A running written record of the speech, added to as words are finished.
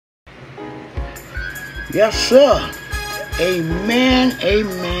Yes, sir. Amen,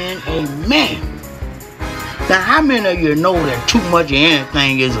 amen, amen. Now, how many of you know that too much of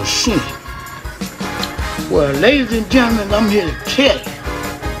anything is a sin? Well, ladies and gentlemen, I'm here to tell you.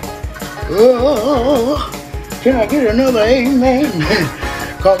 Oh, can I get another amen?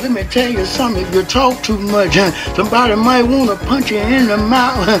 Because let me tell you something, if you talk too much, somebody might want to punch you in the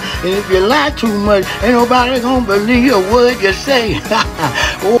mouth. And if you lie too much, ain't nobody going to believe a word you say.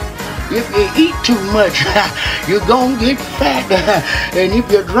 If you eat too much, you're going to get fat. And if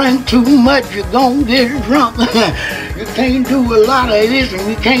you drink too much, you're going to get drunk. You can't do a lot of this and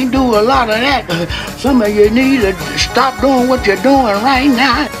you can't do a lot of that. Some of you need to stop doing what you're doing right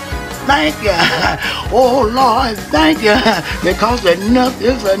now. Thank you. Oh, Lord, thank you. Because enough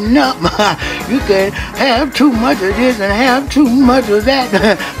is enough. You can have too much of this and have too much of that.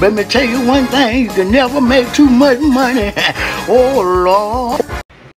 But let me tell you one thing, you can never make too much money. Oh, Lord.